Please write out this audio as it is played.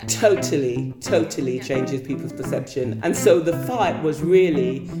totally changes people's perception. And so the fight was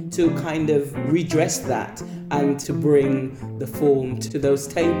really to kind of redress that and to bring the form to those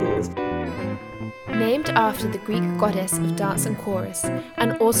tables. Named after the Greek goddess of dance and chorus,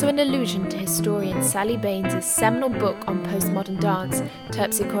 and also an allusion to historian Sally Baines' seminal book on postmodern dance,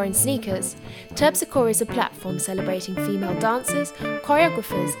 Terpsichore in Sneakers, Terpsichore is a platform celebrating female dancers,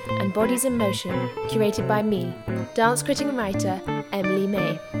 choreographers, and bodies in motion, curated by me, dance critic and writer Emily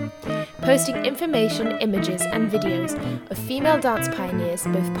May. Posting information, images, and videos of female dance pioneers,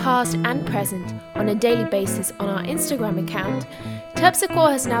 both past and present, on a daily basis on our Instagram account,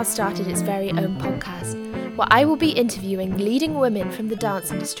 Terpsichore has now started its very own podcast, where I will be interviewing leading women from the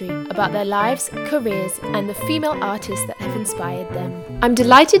dance industry about their lives, careers, and the female artists that have inspired them. I'm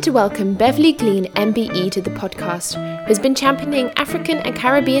delighted to welcome Beverly Glean MBE to the podcast, who has been championing African and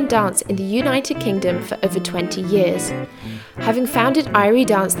Caribbean dance in the United Kingdom for over 20 years. Having founded Irie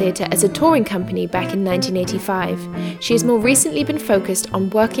Dance Theatre as a touring company back in 1985, she has more recently been focused on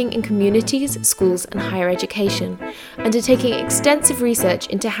working in communities, schools and higher education, undertaking extensive research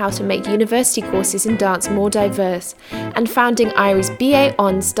into how to make university courses in dance more diverse, and founding Irie's BA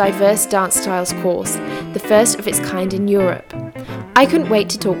Hons Diverse Dance Styles course, the first of its kind in Europe. I couldn't wait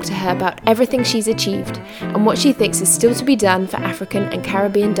to talk to her about everything she's achieved and what she thinks is still to be done for African and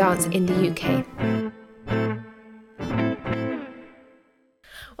Caribbean dance in the UK.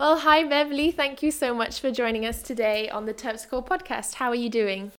 Well, hi Beverly, thank you so much for joining us today on the Terpsichore podcast. How are you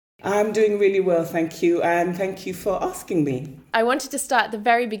doing? I'm doing really well, thank you, and thank you for asking me. I wanted to start at the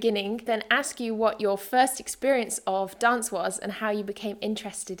very beginning, then ask you what your first experience of dance was and how you became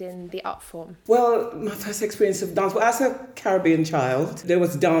interested in the art form. Well, my first experience of dance, well, as a Caribbean child, there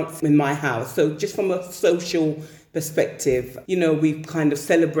was dance in my house. So just from a social perspective, we kind of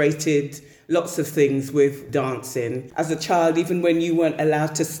celebrated lots of things with dancing. As a child, even when you weren't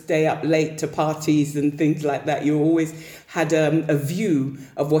allowed to stay up late to parties and things like that, you always had a view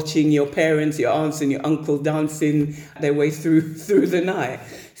of watching your parents, your aunts and your uncle dancing their way through the night.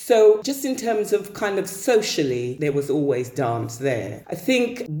 So just in terms of kind of socially, there was always dance there. I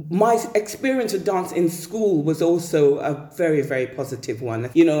think my experience of dance in school was also a very, very positive one.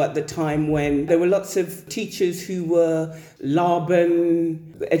 At the time when there were lots of teachers who were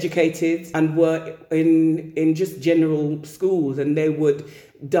Laban educated and were in just general schools, and they would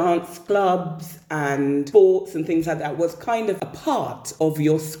dance clubs and sports and things like that was kind of a part of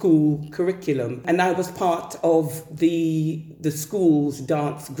your school curriculum. And I was part of the school's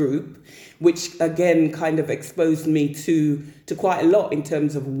dance group, which again kind of exposed me to quite a lot in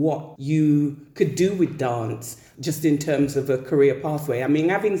terms of what you could do with dance, just in terms of a career pathway. I mean,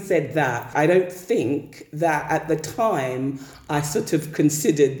 having said that, I don't think that at the time I sort of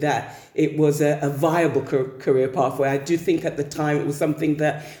considered that it was a viable career pathway. I do think at the time it was something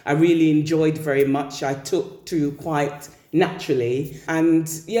that I really enjoyed very much. I took to quite naturally, and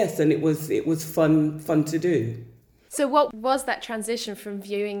yes, and it was fun to do. So what was that transition from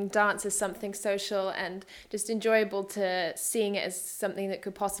viewing dance as something social and just enjoyable to seeing it as something that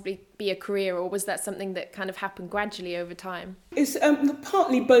could possibly be a career, or was that something that kind of happened gradually over time? It's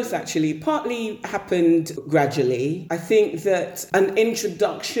partly both, actually. Partly happened gradually. I think that an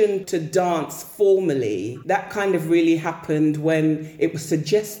introduction to dance formally, that kind of really happened when it was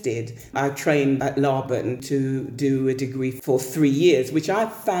suggested. I trained at Laban to do a degree for 3 years, which I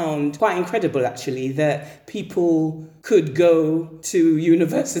found quite incredible, actually, that people could go to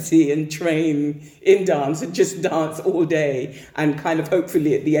university and train in dance and just dance all day and kind of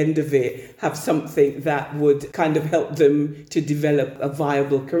hopefully at the end of it have something that would kind of help them to develop a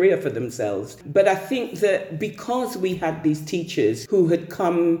viable career for themselves. But I think that because we had these teachers who had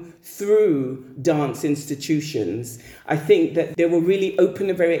come through dance institutions, I think that they were really open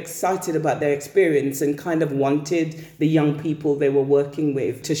and very excited about their experience and kind of wanted the young people they were working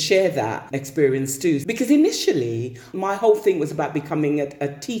with to share that experience too. Because initially, my whole thing was about becoming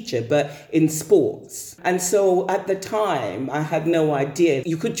a teacher, but in sports. And so at the time, I had no idea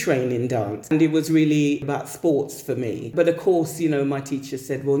you could train in dance. And it was really about sports for me. But of course, my teacher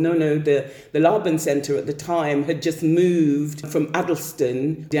said, well, no, the Laban Centre at the time had just moved from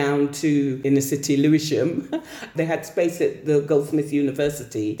Addleston down to inner city Lewisham. They had space at the Goldsmiths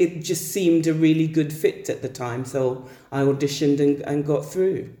University. It just seemed a really good fit at the time. So I auditioned and got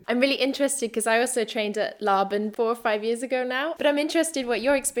through. I'm really interested because I also trained at Laban 4 or 5 years ago now. But I'm interested what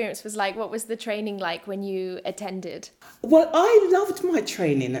your experience was like. What was the training like when you attended? Well, I loved my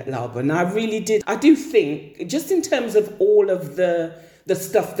training at Laban. I really did. I do think, just in terms of all of the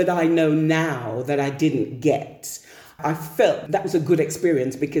stuff that I know now that I didn't get, I felt that was a good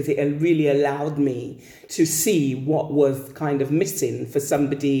experience because it really allowed me to see what was kind of missing for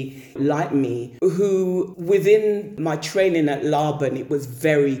somebody like me, who within my training at Laban, it was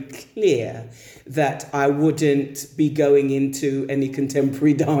very clear that I wouldn't be going into any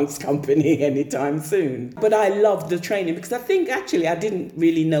contemporary dance company anytime soon. But I loved the training because I think actually I didn't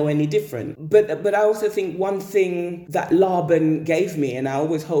really know any different. But I also think one thing that Laban gave me, and I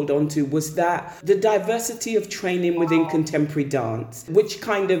always hold on to, was that the diversity of training within contemporary dance, which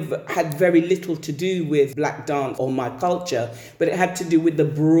kind of had very little to do with black dance or my culture, but it had to do with the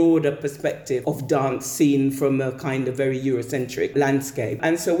broader perspective of dance seen from a kind of very Eurocentric landscape.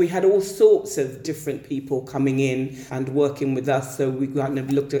 And so we had all sorts of different people coming in and working with us. So we kind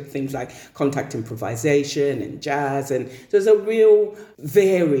of looked at things like contact improvisation and jazz. And there's a real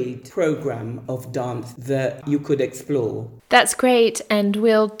varied program of dance that you could explore. That's great, and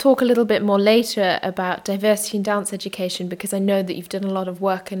we'll talk a little bit more later about diversity in dance education because I know that you've done a lot of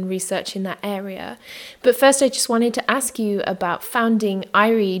work and research in that area. But first I just wanted to ask you about founding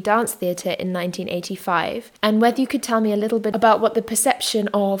Irie Dance Theatre in 1985 and whether you could tell me a little bit about what the perception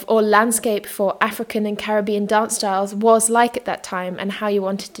of or landscape for African and Caribbean dance styles was like at that time and how you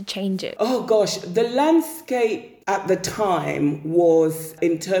wanted to change it. Oh gosh, the landscape at the time was,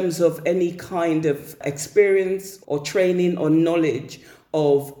 in terms of any kind of experience or training or knowledge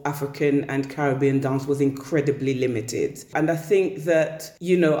of African and Caribbean dance, was incredibly limited. And I think that,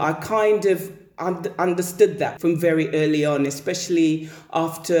 I kind of understood that from very early on, especially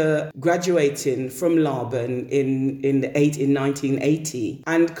after graduating from Laban in 1980,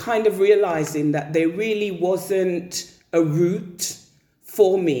 and kind of realizing that there really wasn't a route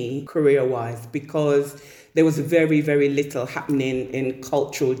for me career-wise, because there was very, very little happening in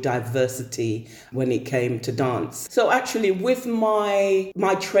cultural diversity when it came to dance. So actually, with my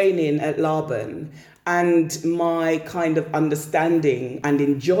training at Laban and my kind of understanding and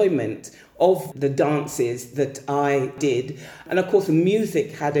enjoyment of the dances that I did, and of course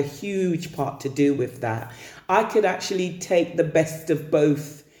music had a huge part to do with that, I could actually take the best of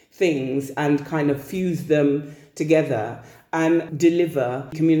both things and kind of fuse them together and deliver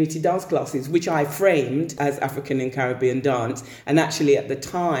community dance classes, which I framed as African and Caribbean dance, and actually at the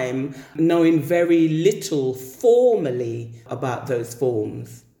time knowing very little formally about those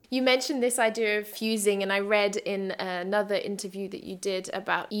forms. You mentioned this idea of fusing, and I read in another interview that you did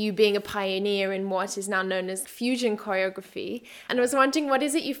about you being a pioneer in what is now known as fusion choreography. And I was wondering, what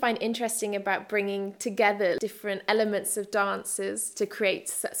is it you find interesting about bringing together different elements of dances to create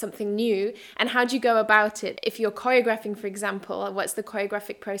something new? And how do you go about it? If you're choreographing, for example, what's the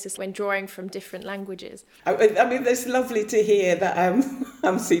choreographic process when drawing from different languages? I mean, it's lovely to hear that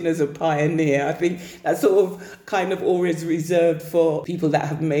I'm seen as a pioneer. I think that's sort of kind of always reserved for people that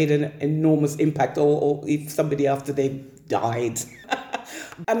have made an enormous impact, or if somebody after they've died.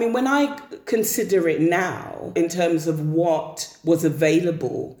 I mean, when I consider it now in terms of what was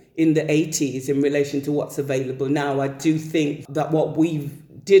available in the 80s in relation to what's available now, I do think that what we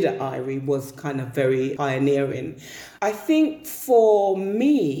did at Irie was kind of very pioneering. I think for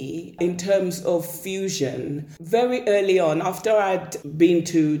me, in terms of fusion, very early on, after I'd been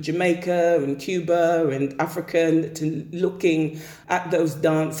to Jamaica and Cuba and Africa, to looking at those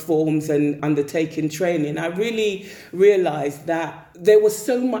dance forms and undertaking training, I really realized that there was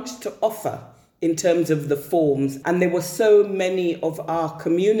so much to offer in terms of the forms, and there were so many of our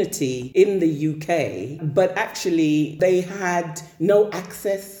community in the UK, but actually they had no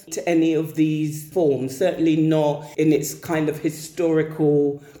access to any of these forms, certainly not in its kind of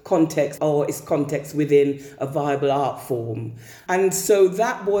historical context or its context within a viable art form. And so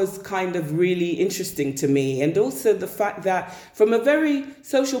that was kind of really interesting to me. And also the fact that from a very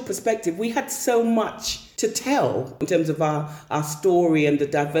social perspective, we had so much to tell in terms of our story and the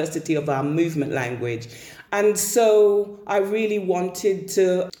diversity of our movement language. And so I really wanted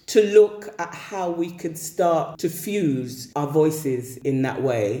to look at how we could start to fuse our voices in that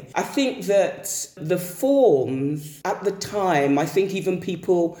way. I think that the forms at the time, I think even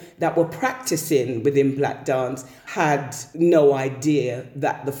people that were practicing within Black dance had no idea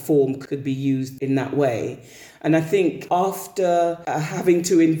that the form could be used in that way. And I think after having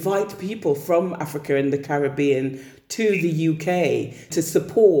to invite people from Africa and the Caribbean to the UK to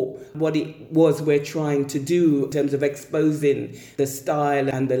support what it was we're trying to do in terms of exposing the style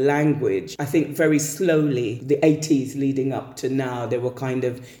and the language, I think very slowly, the 80s leading up to now, there were kind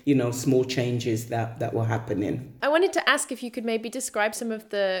of, small changes that were happening. I wanted to ask if you could maybe describe some of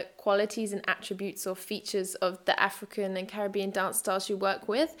the qualities and attributes or features of the African and Caribbean dance styles you work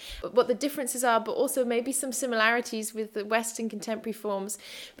with, what the differences are, but also maybe some similarities with the Western contemporary forms,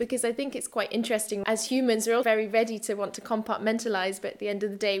 because I think it's quite interesting. As humans, we're all very ready to want to compartmentalize, but at the end of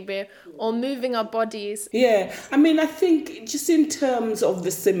the day, we're all moving our bodies. Yeah, I mean, I think just in terms of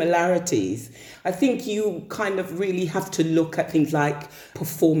the similarities, I think you kind of really have to look at things like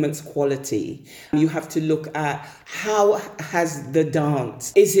performance quality. You have to look at how has the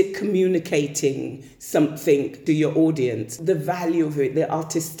dance, is it communicating something to your audience, the value of it, the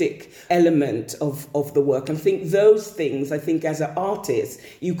artistic element of the work. And I think those things, I think as an artist,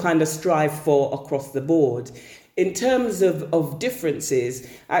 you kind of strive for across the board. In terms of differences,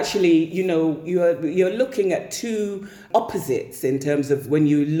 actually, you know, you're looking at two opposites in terms of when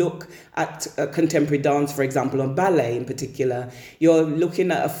you look at contemporary dance, for example, or ballet in particular, you're looking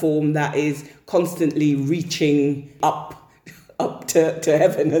at a form that is constantly reaching up to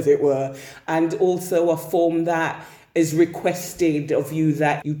heaven, as it were, and also a form that is requested of you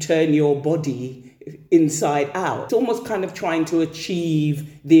that you turn your body inside out. It's almost kind of trying to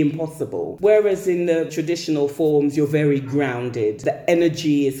achieve the impossible. Whereas in the traditional forms, you're very grounded. The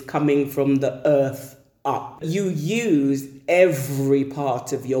energy is coming from the earth up. You use every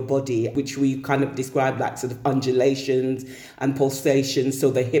part of your body, which we kind of describe like sort of undulations and pulsations.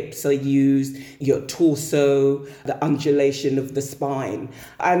 So the hips are used, your torso, the undulation of the spine,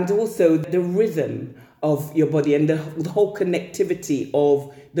 and also the rhythm of your body and the whole connectivity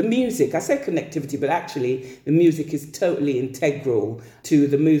of the music. I say connectivity, but actually the music is totally integral to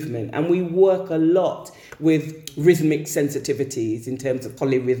the movement. And we work a lot with rhythmic sensitivities in terms of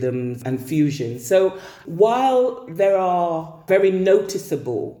polyrhythms and fusion. So while there are very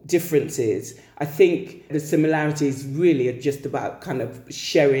noticeable differences, I think the similarities really are just about kind of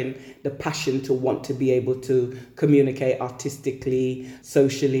sharing the passion to want to be able to communicate artistically,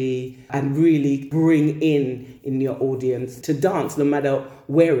 socially, and really bring in your audience to dance, no matter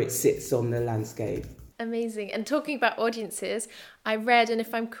where it sits on the landscape. Amazing. And talking about audiences, I read, and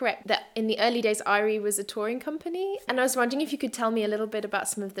if I'm correct, that in the early days, Irie was a touring company. And I was wondering if you could tell me a little bit about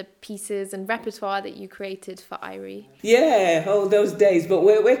some of the pieces and repertoire that you created for Irie. Yeah, those days. But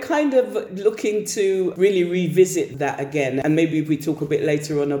we're kind of looking to really revisit that again. And maybe if we talk a bit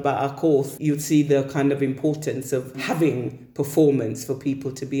later on about our course, you'd see the kind of importance of having performance for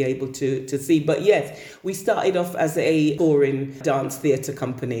people to be able to see. But yes, we started off as a touring dance theatre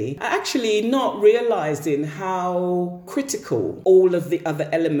company, actually not realising how critical all of the other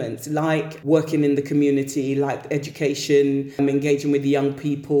elements, like working in the community, like education, engaging with young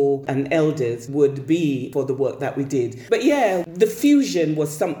people and elders, would be for the work that we did. But yeah, the fusion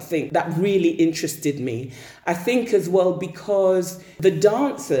was something that really interested me. I think as well because the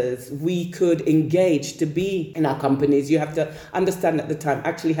dancers we could engage to be in our companies, you have to understand at the time,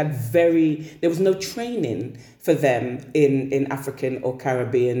 actually there was no training for them in African or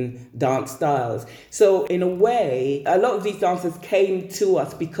Caribbean dance styles. So in a way, a lot of these dancers came to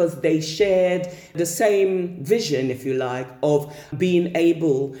us because they shared the same vision, if you like, of being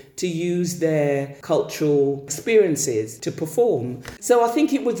able to use their cultural experiences to perform. So I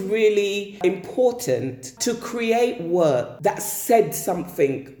think it was really important to create work that said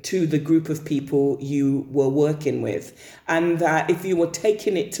something to the group of people you were working with, and that if you were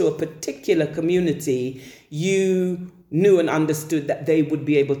taking it to a particular community, you knew and understood that they would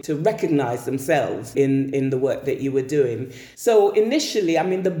be able to recognize themselves in the work that you were doing. So initially, I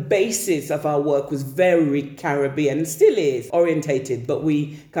mean, the basis of our work was very Caribbean, still is orientated, but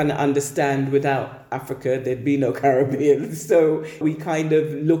we kind of understand without Africa, there'd be no Caribbean. So we kind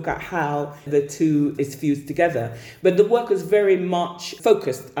of look at how the two is fused together. But the work was very much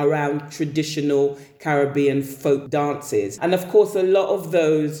focused around traditional Caribbean folk dances. And of course, a lot of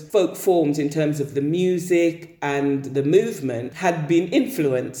those folk forms in terms of the music and the movement had been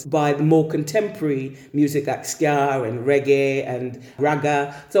influenced by the more contemporary music like ska and reggae and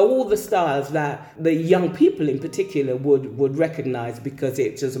raga. So all the styles that the young people in particular would recognize because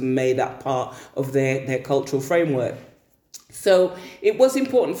it just made that part of their cultural framework. So it was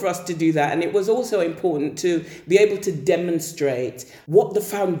important for us to do that, and it was also important to be able to demonstrate what the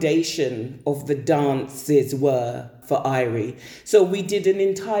foundation of the dances were for Irie. So we did an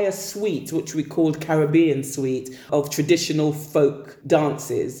entire suite, which we called Caribbean Suite, of traditional folk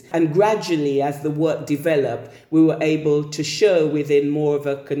dances. And gradually, as the work developed, we were able to show within more of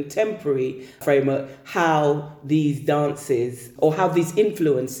a contemporary framework how these dances or how these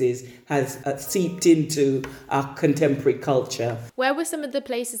influences has seeped into our contemporary culture. Where were some of the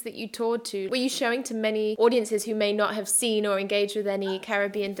places that you toured to? Were you showing to many audiences who may not have seen or engaged with any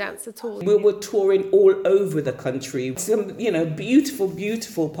Caribbean dance at all? We were touring all over the country country. Some, beautiful,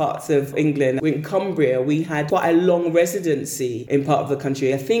 beautiful parts of England. In Cumbria, we had quite a long residency in part of the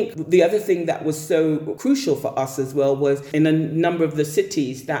country. I think the other thing that was so crucial for us as well was in a number of the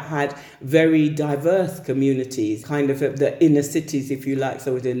cities that had very diverse communities, kind of the inner cities, if you like.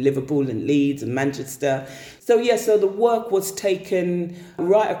 So in Liverpool and Leeds and Manchester. So the work was taken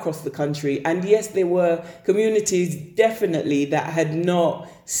right across the country. And yes, there were communities definitely that had not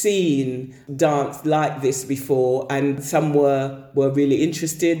seen dance like this before, and some were really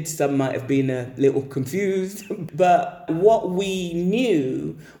interested, some might have been a little confused. But what we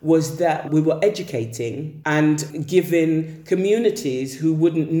knew was that we were educating and giving communities who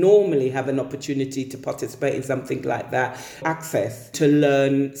wouldn't normally have an opportunity to participate in something like that access to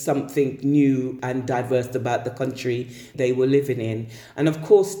learn something new and diverse about the country they were living in. And of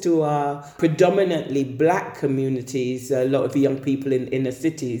course, to our predominantly black communities, a lot of young people in inner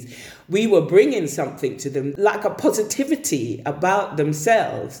cities, we were bringing something to them, like a positivity about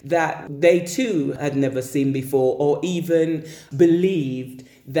themselves that they too had never seen before, or even believed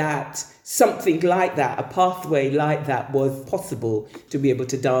that something like that, a pathway like that, was possible to be able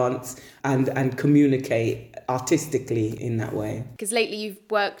to dance and communicate artistically in that way. Because lately you've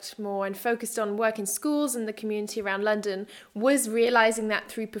worked more and focused on work in schools and the community around London. Was realising that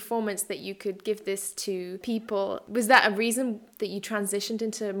through performance that you could give this to people, was that a reason that you transitioned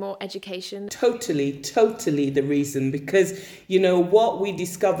into more education? Totally the reason, because, what we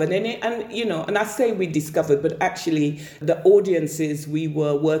discovered, and I say we discovered, but actually the audiences we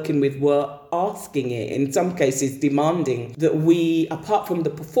were working with were asking it, in some cases demanding that we, apart from the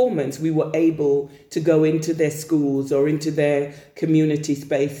performance, we were able to go into their schools or into their community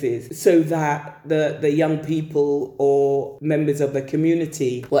spaces so that the young people or members of the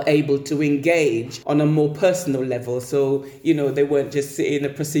community were able to engage on a more personal level. So, they weren't just sitting in a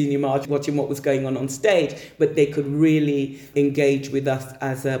proscenium arch watching what was going on stage, but they could really engage with us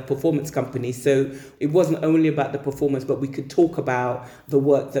as a performance company. So it wasn't only about the performance, but we could talk about the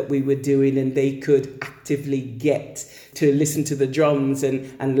work that we were doing, and they could actively get to listen to the drums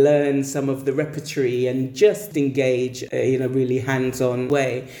and learn some of the repertory and just engage in a really hands-on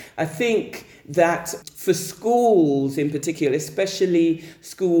way. I think that for schools in particular, especially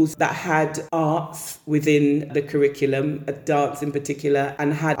schools that had arts within the curriculum, dance in particular,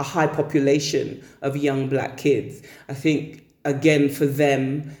 and had a high population of young black kids, I think, again, for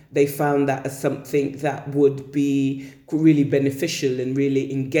them, they found that as something that would be really beneficial and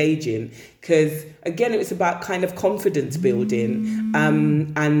really engaging. Because, again, it was about kind of confidence building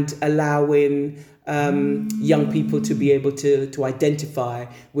and allowing young people to be able to identify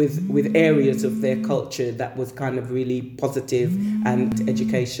with areas of their culture that was kind of really positive and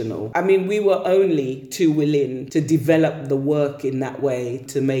educational. I mean, we were only too willing to develop the work in that way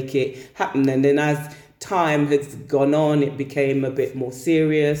to make it happen. And then as time has gone on, it became a bit more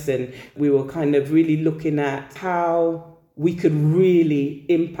serious, and we were kind of really looking at how we could really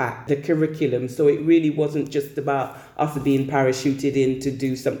impact the curriculum. So it really wasn't just about us being parachuted in to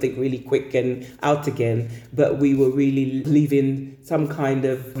do something really quick and out again, but we were really leaving some kind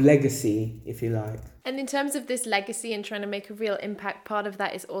of legacy, if you like. And in terms of this legacy and trying to make a real impact, part of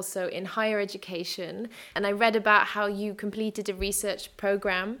that is also in higher education. And I read about how you completed a research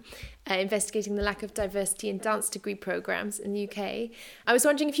program investigating the lack of diversity in dance degree programs in the UK. I was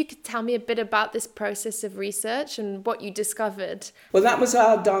wondering if you could tell me a bit about this process of research and what you discovered. Well, that was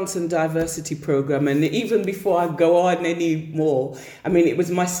our dance and diversity program. And even before I go on any more, I mean, it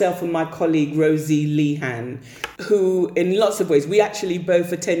was myself and my colleague Rosie Lehan, who in lots of ways, we actually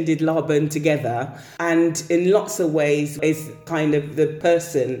both attended Laban together, and in lots of ways is kind of the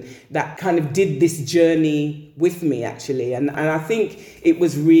person that kind of did this journey with me, actually. And I think it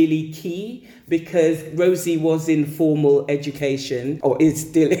was really key because Rosie was in formal education, or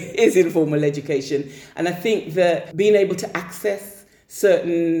still is in formal education. And I think that being able to access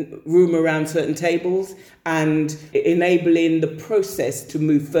certain room around certain tables and enabling the process to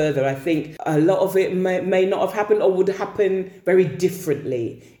move further, I think a lot of it may not have happened or would happen very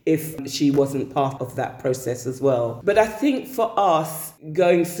differently if she wasn't part of that process as well. But I think for us,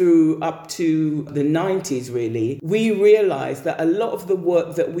 going through up to the 90s really, we realised that a lot of the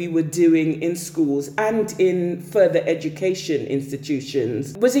work that we were doing in schools and in further education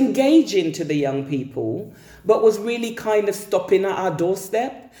institutions was engaging to the young people, but was really kind of stopping at our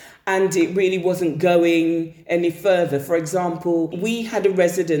doorstep. and it really wasn't going any further. For example, we had a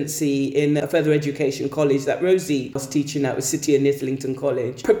residency in a further education college that Rosie was teaching at City and Islington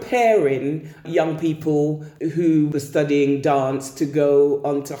College, preparing young people who were studying dance to go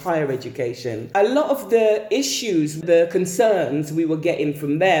on to higher education. A lot of the issues, the concerns we were getting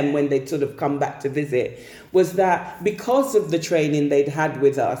from them when they'd sort of come back to visit was that because of the training they'd had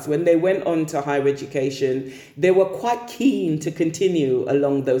with us, when they went on to higher education, they were quite keen to continue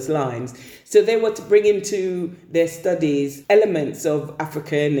along those lines. So they were to bring into their studies elements of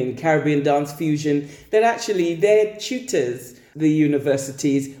African and Caribbean dance fusion that actually their tutors, the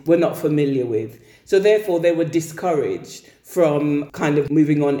universities, were not familiar with. So therefore they were discouraged from kind of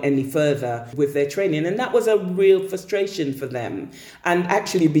moving on any further with their training. And that was a real frustration for them, and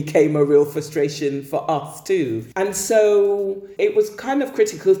actually became a real frustration for us too. And so it was kind of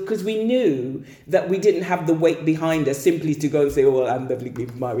critical because we knew that we didn't have the weight behind us simply to go and say, oh, well, I'm Beverly Green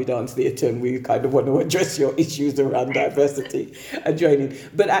from Maori Dance Theatre and we kind of want to address your issues around diversity and training.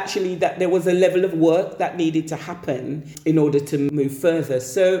 But actually that there was a level of work that needed to happen in order to move further.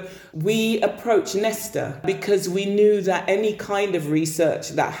 So we approached Nesta because we knew that any kind of research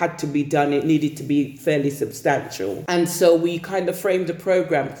that had to be done, it needed to be fairly substantial. And so we kind of framed a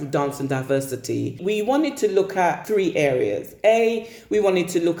program called Dance and Diversity. We wanted to look at 3 areas. A, we wanted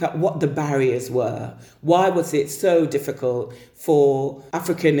to look at what the barriers were. Why was it so difficult for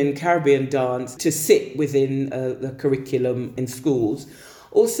African and Caribbean dance to sit within the curriculum in schools?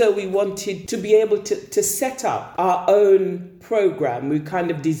 Also, we wanted to be able to set up our own program. We kind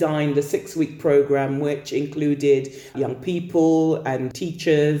of designed a 6-week program which included young people and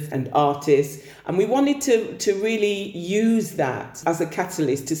teachers and artists. And we wanted to really use that as a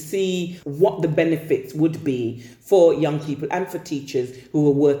catalyst to see what the benefits would be for young people and for teachers who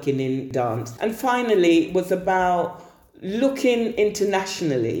were working in dance. And finally, it was about looking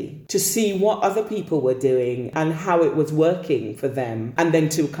internationally to see what other people were doing and how it was working for them, and then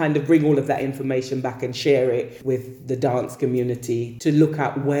to kind of bring all of that information back and share it with the dance community to look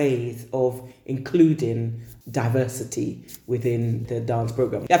at ways of including diversity within the dance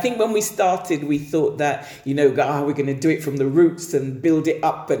program. I think when we started, we thought that, we're going to do it from the roots and build it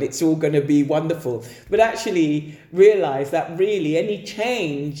up and it's all going to be wonderful. But actually realized that really any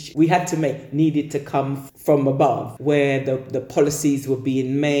change we had to make needed to come from above, where the policies were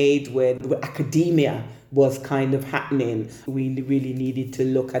being made, where academia was kind of happening. We really needed to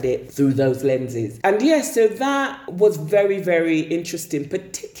look at it through those lenses. And so that was very, very interesting,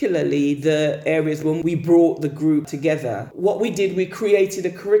 particularly the areas when we brought the group together. What we did, we created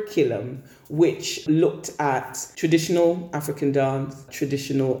a curriculum which looked at traditional African dance,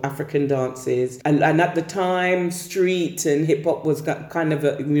 traditional African dances. And at the time, street and hip hop was kind of,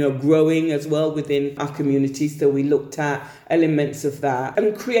 growing as well within our community. So we looked at elements of that.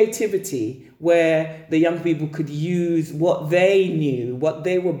 And creativity, where the young people could use what they knew, what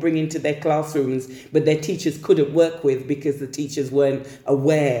they were bringing to their classrooms, but their teachers couldn't work with because the teachers weren't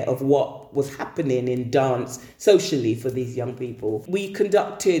aware of what was happening in dance socially for these young people. We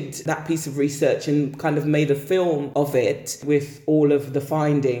conducted that piece of research and kind of made a film of it with all of the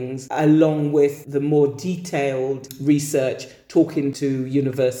findings, along with the more detailed research, talking to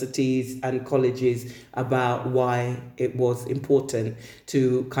universities and colleges about why it was important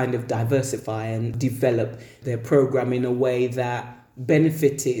to kind of diversify and develop their program in a way that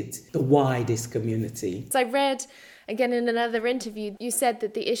benefited the widest community. So I read, again, in another interview, you said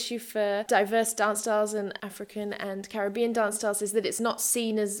that the issue for diverse dance styles and African and Caribbean dance styles is that it's not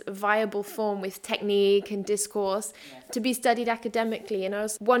seen as a viable form with technique and discourse to be studied academically. And I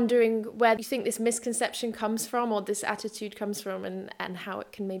was wondering where you think this misconception comes from, or this attitude comes from, and how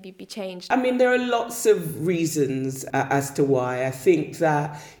it can maybe be changed. I mean, there are lots of reasons as to why. I think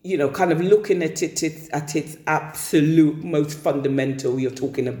that, kind of looking at it at its absolute most fundamental, you're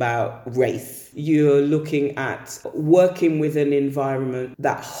talking about race. You're looking at working with an environment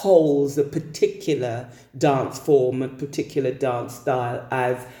that holds a particular dance form, a particular dance style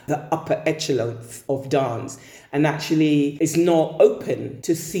as the upper echelons of dance, and actually is not open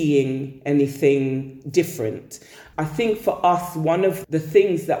to seeing anything different. I think for us, one of the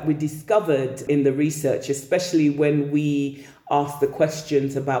things that we discovered in the research, especially when we asked the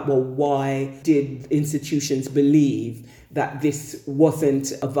questions about, why did institutions believe that this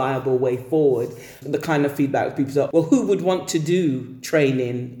wasn't a viable way forward? The kind of feedback people said, who would want to do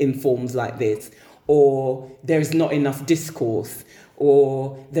training in forms like this? Or there's not enough discourse,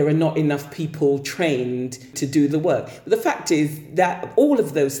 or there are not enough people trained to do the work. But the fact is that all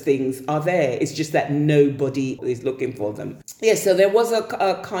of those things are there. It's just that nobody is looking for them. Yeah, so there was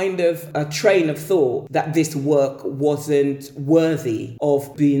a kind of a train of thought that this work wasn't worthy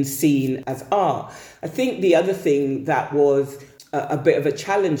of being seen as art. I think the other thing that was a bit of a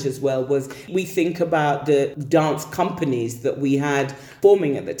challenge as well was we think about the dance companies that we had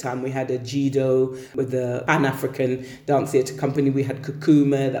forming at the time. We had a Jido with the Pan-African Dance Theatre Company. We had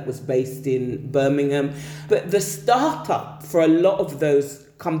Kukuma that was based in Birmingham. But the startup for a lot of those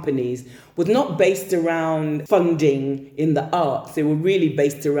companies was not based around funding in the arts. They were really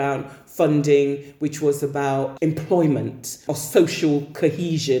based around funding which was about employment or social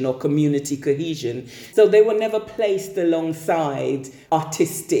cohesion or community cohesion. So they were never placed alongside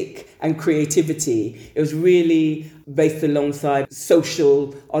artistic and creativity. It was really based alongside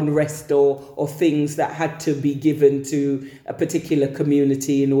social unrest or things that had to be given to a particular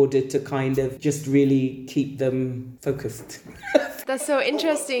community in order to kind of just really keep them focused. That's so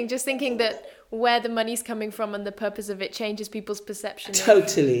interesting, just thinking that where the money's coming from and the purpose of it changes people's perception.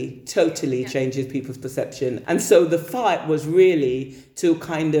 Totally changes people's perception. And so the fight was really to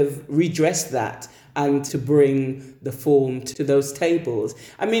kind of redress that and to bring the form to those tables.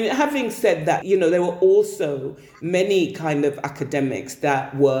 I mean, having said that, there were also many kind of academics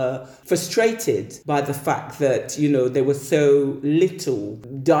that were frustrated by the fact that, there was so little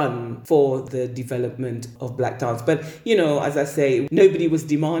done for the development of Black dance. But, as I say, nobody was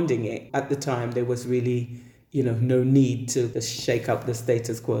demanding it at the time. There was really, no need to shake up the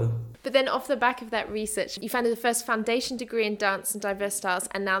status quo. But then off the back of that research, you founded the first foundation degree in dance and diverse styles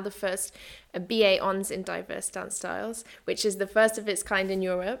and now the first BA Hons in diverse dance styles, which is the first of its kind in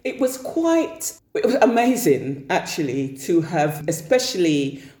Europe. It was amazing, actually, to have,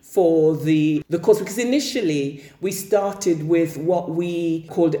 especially for the course, because initially we started with what we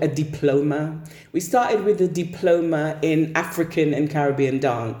called a diploma. We started with a diploma in African and Caribbean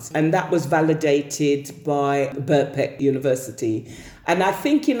dance, and that was validated by Birkbeck University. And I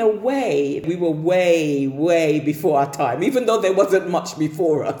think in a way, we were way, way before our time, even though there wasn't much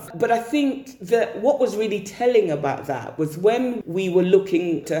before us. But I think that what was really telling about that was when we were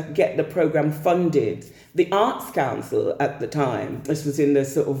looking to get the program funded, the Arts Council at the time, this was in the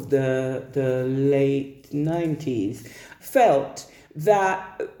sort of the late 90s, felt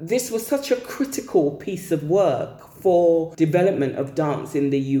that this was such a critical piece of work for development of dance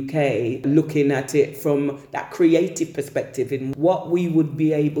in the UK, looking at it from that creative perspective in what we would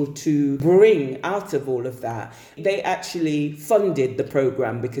be able to bring out of all of that. They actually funded the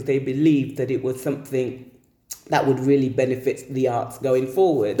programme because they believed that it was something that would really benefit the arts going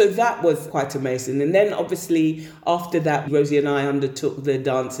forward. So that was quite amazing. And then obviously after that, Rosie and I undertook the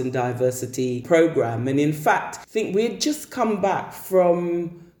Dance and Diversity programme. And in fact, I think we had just come back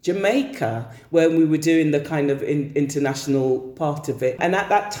from Jamaica, where we were doing the kind of international part of it. And at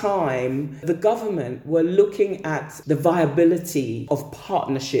that time, the government were looking at the viability of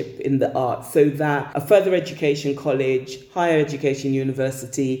partnership in the arts so that a further education college, higher education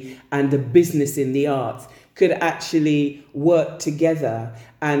university, and a business in the arts could actually work together,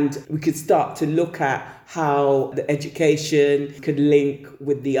 and we could start to look at how the education could link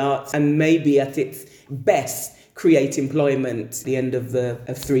with the arts and maybe at its best create employment at the end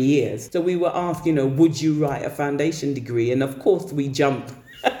of 3 years. So we were asked, would you write a foundation degree? And of course we jumped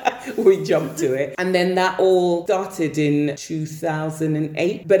to it. And then that all started in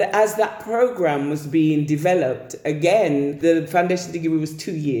 2008. But as that program was being developed, again, the foundation degree was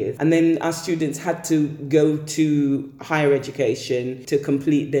 2 years. And then our students had to go to higher education to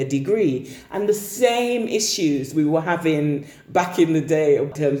complete their degree. And the same issues we were having back in the day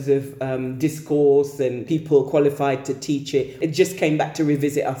in terms of discourse and people qualified to teach it, it just came back to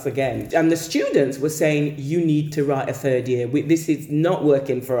revisit us again. And the students were saying, you need to write a third year. This is not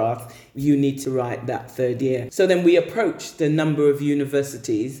working for us. You need to write that third year. So then we approached a number of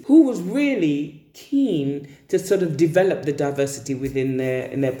universities who was really keen to sort of develop the diversity within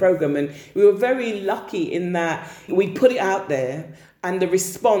their program. And we were very lucky in that we put it out there and the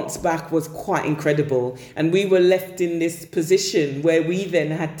response back was quite incredible. And we were left in this position where we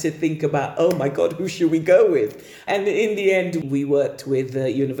then had to think about, oh my God, who should we go with? And in the end, we worked with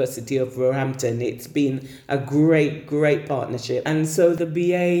the University of Roehampton. It's been a great, great partnership. And so the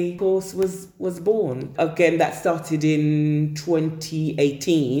BA course was born. Again, that started in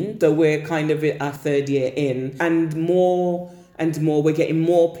 2018. So we're kind of at our third year in, and more, we're getting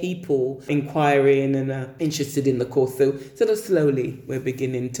more people inquiring and interested in the course. So sort of slowly we're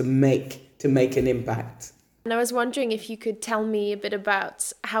beginning to make an impact. And I was wondering if you could tell me a bit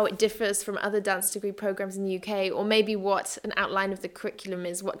about how it differs from other dance degree programs in the UK, or maybe what an outline of the curriculum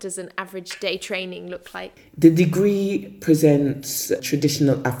is. What does an average day training look like? The degree presents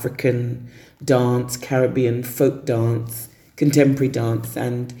traditional African dance, Caribbean folk dance, contemporary dance,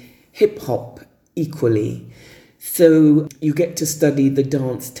 and hip hop equally. So you get to study the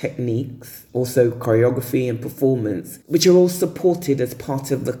dance techniques, also choreography and performance, which are all supported as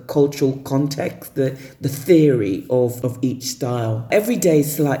part of the cultural context, the theory of each style. Every day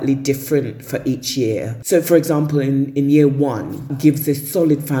is slightly different for each year. So for example, in year one, gives a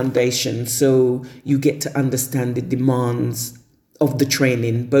solid foundation, so you get to understand the demands of the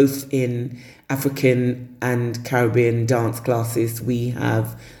training, both in African and Caribbean dance classes. We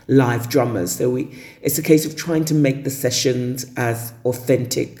have live drummers. So it's a case of trying to make the sessions as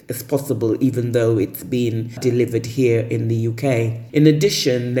authentic as possible, even though it's being delivered here in the UK. In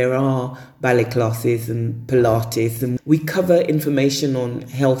addition, there are ballet classes and Pilates, and we cover information on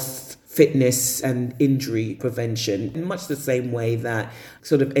health, fitness and injury prevention in much the same way that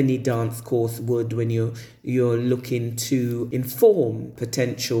sort of any dance course would when you're looking to inform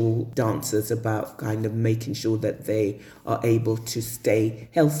potential dancers about kind of making sure that they are able to stay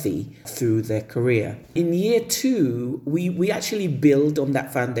healthy through their career. In year two, we actually build on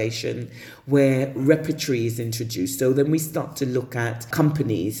that foundation where repertory is introduced. So then we start to look at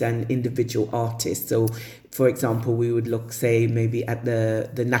companies and individual artists. So for example, we would look, say, maybe at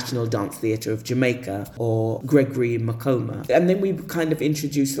the National Dance Theatre of Jamaica or Gregory Makoma. And then we kind of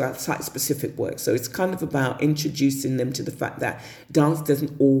introduce that site-specific work. So it's kind of about introducing them to the fact that dance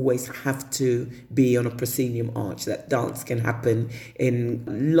doesn't always have to be on a proscenium arch, that dance can happen in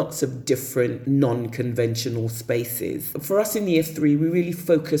lots of different non-conventional spaces. For us in year three, we really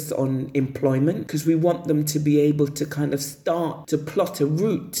focus on employment because we want them to be able to kind of start to plot a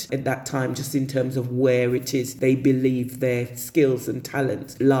route at that time, just in terms of where it is they believe their skills and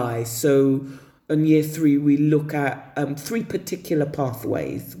talents lie. So in year three, we look at three particular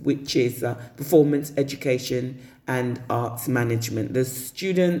pathways, which is performance, education, and arts management. The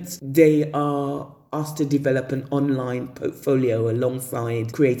students, they are asked to develop an online portfolio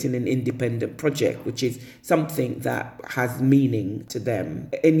alongside creating an independent project, which is something that has meaning to them.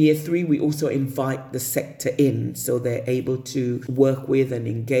 In year three, we also invite the sector in, so they're able to work with and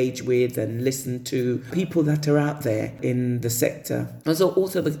engage with and listen to people that are out there in the sector. And so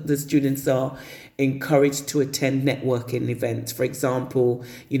also the students are encouraged to attend networking events. For example,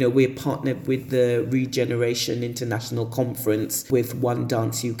 we're partnered with the Regeneration International Conference with One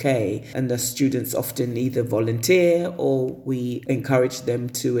Dance UK, and the students often either volunteer or we encourage them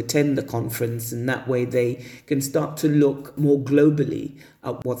to attend the conference, and that way they can start to look more globally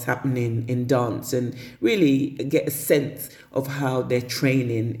at what's happening in dance and really get a sense of how their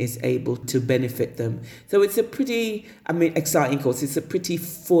training is able to benefit them. So it's a pretty, exciting course. It's a pretty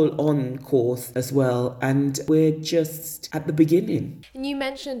full-on course as well, and we're just at the beginning. And you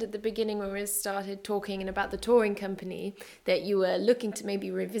mentioned at the beginning when we started talking about the touring company that you were looking to maybe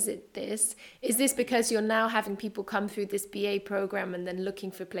revisit this. Is this because you're now having people come through this BA program and then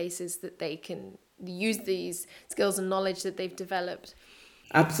looking for places that they can use these skills and knowledge that they've developed?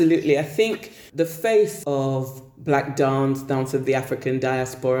 Absolutely. I think the face of Black dance, dance of the African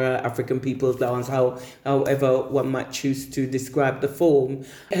diaspora, African people's dance, however one might choose to describe the form,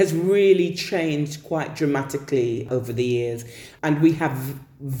 has really changed quite dramatically over the years. And we have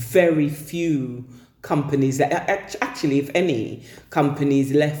very few companies that actually, if any,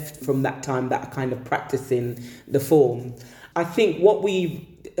 companies left from that time that are kind of practicing the form. I think what we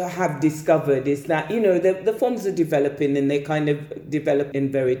have discovered is that, the forms are developing and they kind of develop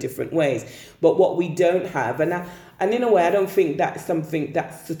in very different ways. But what we don't have, and in a way, I don't think that's something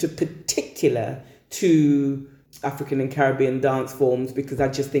that's sort of particular to African and Caribbean dance forms, because I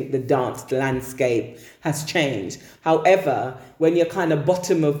just think the dance landscape has changed. However, when you're kind of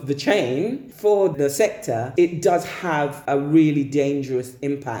bottom of the chain for the sector, it does have a really dangerous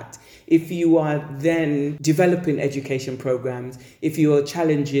impact. If you are then developing education programs, if you're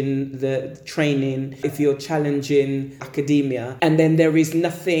challenging the training, if you're challenging academia, and then there is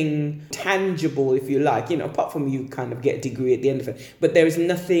nothing tangible, if you like, apart from you kind of get a degree at the end of it, but there is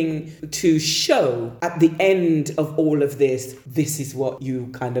nothing to show at the end of all of this, this is what you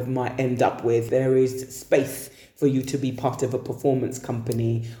kind of might end up with. There is space for you to be part of a performance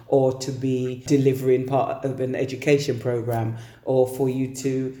company, or to be delivering part of an education program, or for you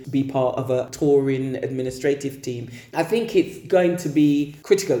to be part of a touring administrative team. I think it's going to be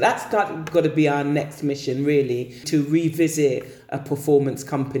critical. That's got to be our next mission, really, to revisit a performance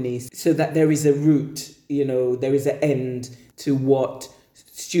company so that there is a route, there is an end to what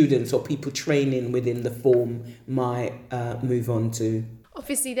students or people training within the form might move on to.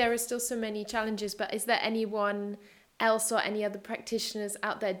 Obviously, there are still so many challenges, but is there anyone else or any other practitioners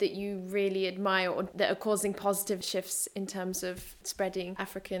out there that you really admire or that are causing positive shifts in terms of spreading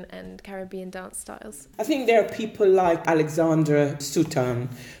African and Caribbean dance styles? I think there are people like Alexandra Soutan,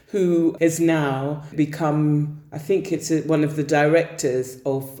 who has now become, I think it's one of the directors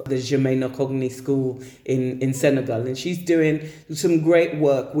of the Germaine Cogni School in Senegal. And she's doing some great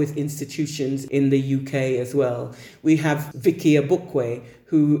work with institutions in the UK as well. We have Vicky Abukwe,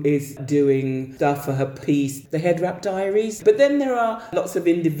 who is doing stuff for her piece, The Head Wrap Diaries. But then there are lots of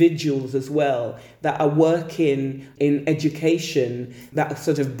individuals as well that are working in education that are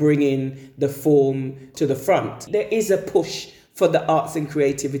sort of bringing the form to the front. There is a push for the arts and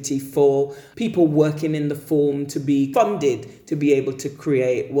creativity, for people working in the form to be funded to be able to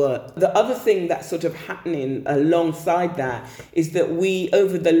create work. The other thing that's sort of happening alongside that is that we,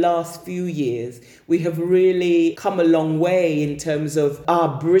 over the last few years, we have really come a long way in terms of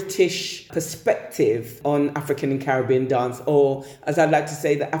our British perspective on African and Caribbean dance, or as I'd like to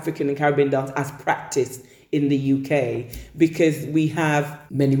say, the African and Caribbean dance as practiced in the UK, because we have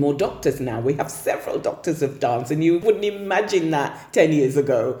many more doctors now. We have several doctors of dance, and you wouldn't imagine that 10 years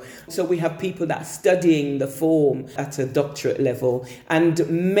ago. So we have people that are studying the form at a doctorate level, and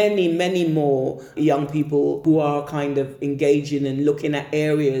many, many more young people who are kind of engaging and looking at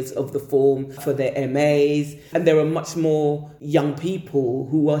areas of the form for their MAs. And there are much more young people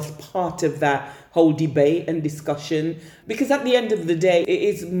who are part of that whole debate and discussion, because at the end of the day, it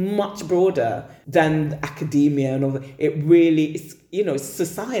is much broader than academia and all that. It really is, it's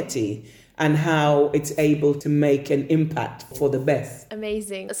society and how it's able to make an impact for the best.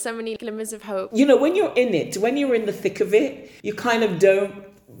 Amazing. So many glimmers of hope. When you're in it, when you're in the thick of it, you kind of don't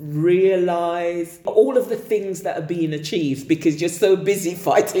realize all of the things that are being achieved because you're so busy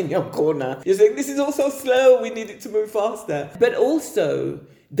fighting your corner. You're saying, this is all so slow, we need it to move faster. But also,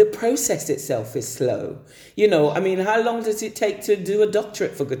 the process itself is slow. How long does it take to do a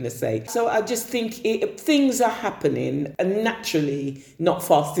doctorate, for goodness sake? So I just think things are happening, and naturally not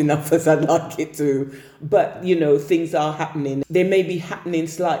fast enough as I'd like it to, but, things are happening. They may be happening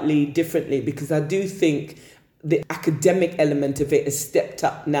slightly differently, because I do think the academic element of it has stepped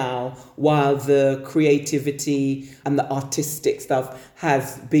up now, while the creativity and the artistic stuff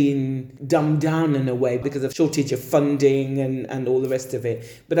has been dumbed down in a way because of shortage of funding and all the rest of it.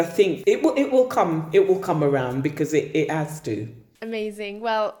 But I think it will come around, because it has to. Amazing.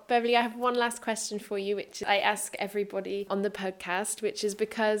 Well, Beverly, I have one last question for you, which I ask everybody on the podcast, which is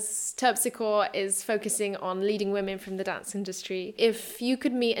because Terpsichore is focusing on leading women from the dance industry. If you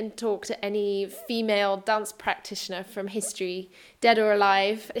could meet and talk to any female dance practitioner from history, dead or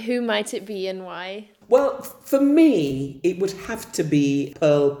alive, who might it be and why? Well, for me, it would have to be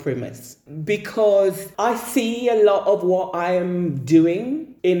Pearl Primus, because I see a lot of what I am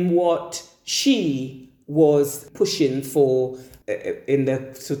doing in what she was pushing for in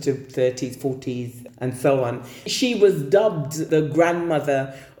the sort of 30s, 40s and so on. She was dubbed the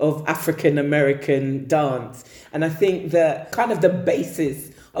grandmother of African American dance. And I think that kind of the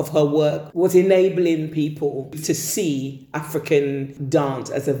basis of her work was enabling people to see African dance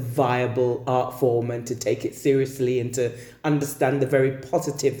as a viable art form and to take it seriously and to understand the very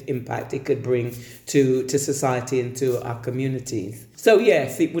positive impact it could bring to society and to our communities. So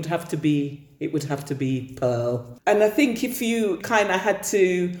yes, it would have to be Pearl. And I think if you kind of had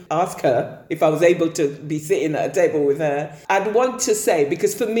to ask her, if I was able to be sitting at a table with her, I'd want to say,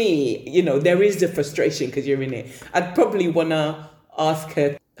 because for me, there is the frustration because you're in it. I'd probably want to ask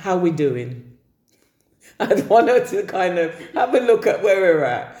her, how we doing? I'd want her to kind of have a look at where we're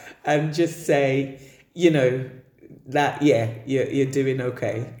at and just say, that, you're doing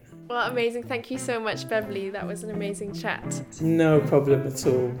okay. Well, amazing. Thank you so much, Beverly. That was an amazing chat. No problem at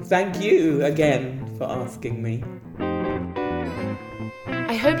all. Thank you again for asking me.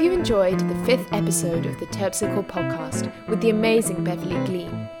 I hope you enjoyed the 5th episode of the Terpsichore podcast with the amazing Beverly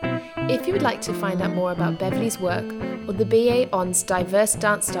Glean. If you would like to find out more about Beverly's work or the BA ONS Diverse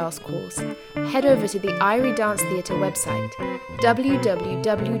Dance Styles course, head over to the Irie Dance Theatre website,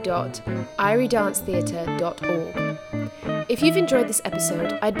 www.iriedancetheatre.org. If you've enjoyed this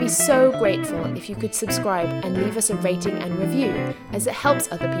episode, I'd be so grateful if you could subscribe and leave us a rating and review, as it helps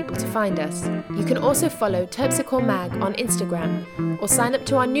other people to find us. You can also follow Terpsichore Mag on Instagram, or sign up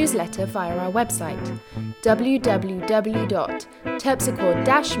to our newsletter via our website,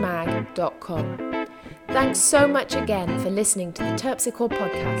 www.terpsichore-mag.com. Thanks so much again for listening to the Terpsichore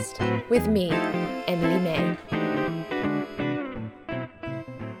podcast with me, Emily May.